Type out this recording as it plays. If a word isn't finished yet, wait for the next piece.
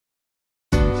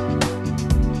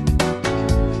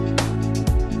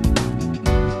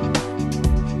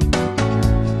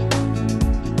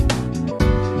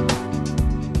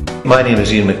My name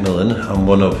is Ian McMillan. I'm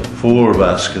one of 4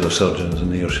 vascular surgeons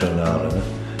in Ayrshire and Arran,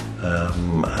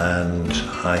 and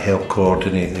I help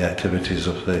coordinate the activities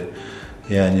of the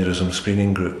aneurysm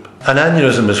screening group. An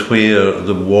aneurysm is where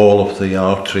the wall of the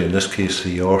artery, in this case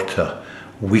the aorta,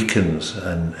 weakens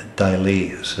and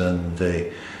dilates, and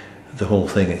the whole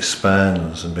thing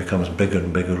expands and becomes bigger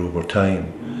and bigger over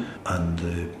time. And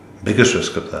the biggest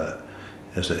risk of that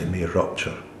is that it may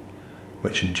rupture,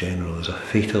 which in general is a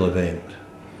fatal event.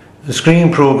 The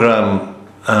screening programme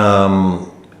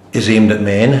is aimed at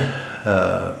men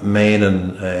at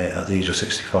the age of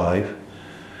 65.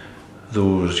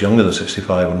 Those younger than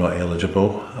 65 are not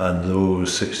eligible, and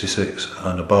those 66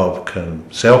 and above can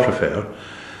self-refer.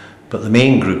 But the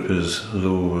main group is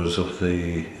those of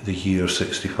the year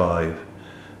 65,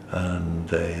 and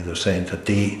they're sent a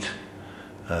date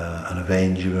and a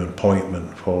venue and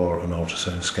appointment for an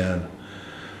ultrasound scan.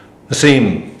 The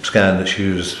same scan that's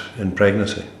used in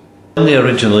pregnancy. In the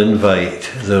original invite,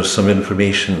 there's some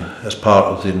information as part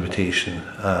of the invitation,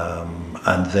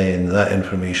 and then that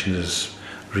information is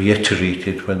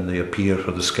reiterated when they appear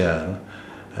for the scan.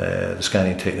 The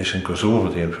scanning technician goes over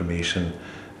the information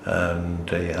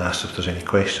and asks if there's any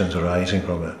questions arising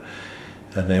from it.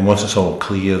 And then once it's all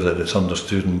clear that it's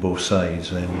understood on both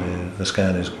sides, then the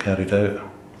scan is carried out.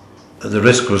 The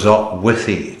risk goes up with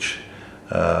age,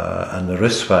 and the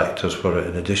risk factors for it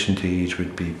in addition to age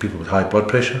would be people with high blood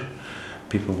pressure,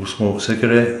 people who smoke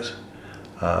cigarettes,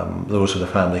 those with a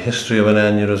family history of an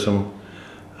aneurysm,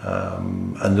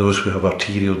 and those who have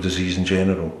arterial disease in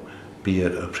general, be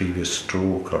it a previous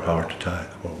stroke or heart attack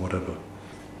or whatever.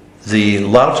 The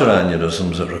larger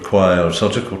aneurysms that require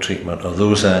surgical treatment are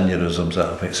those aneurysms that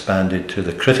have expanded to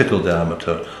the critical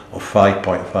diameter of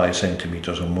 5.5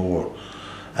 centimetres or more.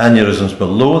 Aneurysms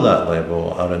below that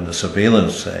level are in the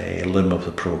surveillance limb of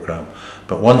the programme,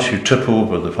 but once you trip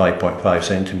over the 5.5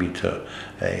 centimetre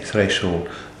threshold,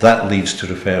 that leads to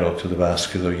referral to the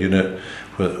vascular unit,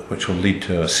 which will lead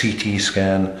to a CT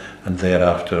scan and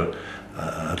thereafter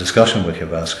a discussion with your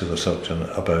vascular surgeon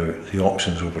about the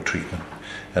options over treatment.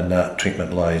 And that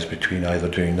treatment lies between either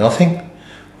doing nothing,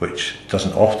 which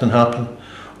doesn't often happen,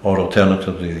 or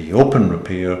alternatively the open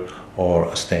repair or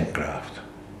a stent graft.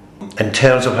 In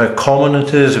terms of how common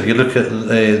it is, if you look at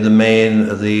the men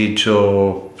at the age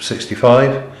of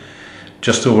 65,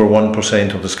 just over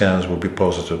 1% of the scans will be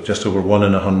positive. Just over 1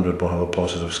 in 100 will have a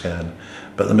positive scan.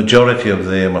 But the majority of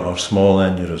them are small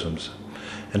aneurysms.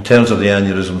 In terms of the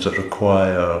aneurysms that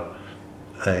require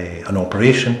an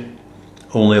operation,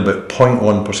 only about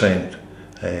 0.1%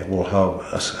 will have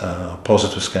a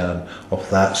positive scan of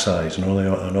that size. And only,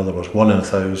 in other words, 1 in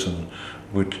 1,000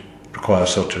 would require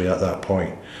surgery at that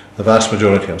point. The vast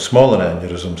majority have smaller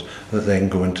aneurysms that then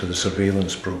go into the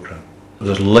surveillance programme.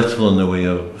 There's little in the way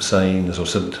of signs or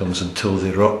symptoms until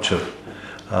they rupture.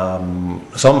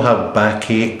 Some have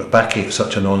backache, but backache is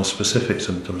such a non-specific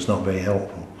symptom, it's not very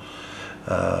helpful.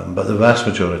 But the vast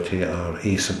majority are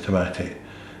asymptomatic,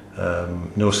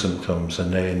 no symptoms,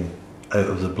 and then out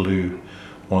of the blue,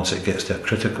 once it gets to a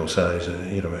critical size,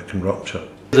 it can rupture.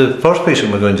 The first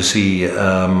patient we're going to see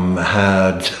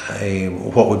had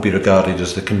what would be regarded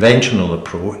as the conventional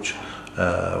approach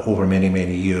over many,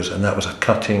 many years, and that was a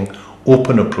cutting,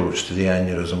 open approach to the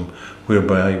aneurysm,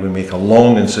 whereby we make a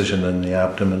long incision in the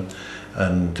abdomen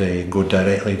and go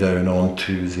directly down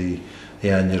onto the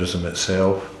aneurysm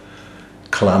itself,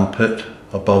 clamp it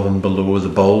above and below the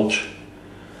bulge,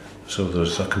 so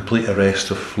there's a complete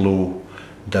arrest of flow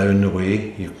down the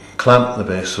way. You clamp the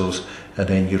vessels and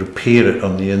then you repair it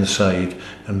on the inside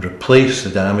and replace the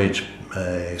damaged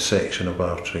section of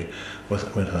artery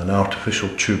with an artificial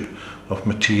tube of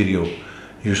material,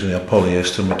 usually a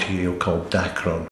polyester material called Dacron.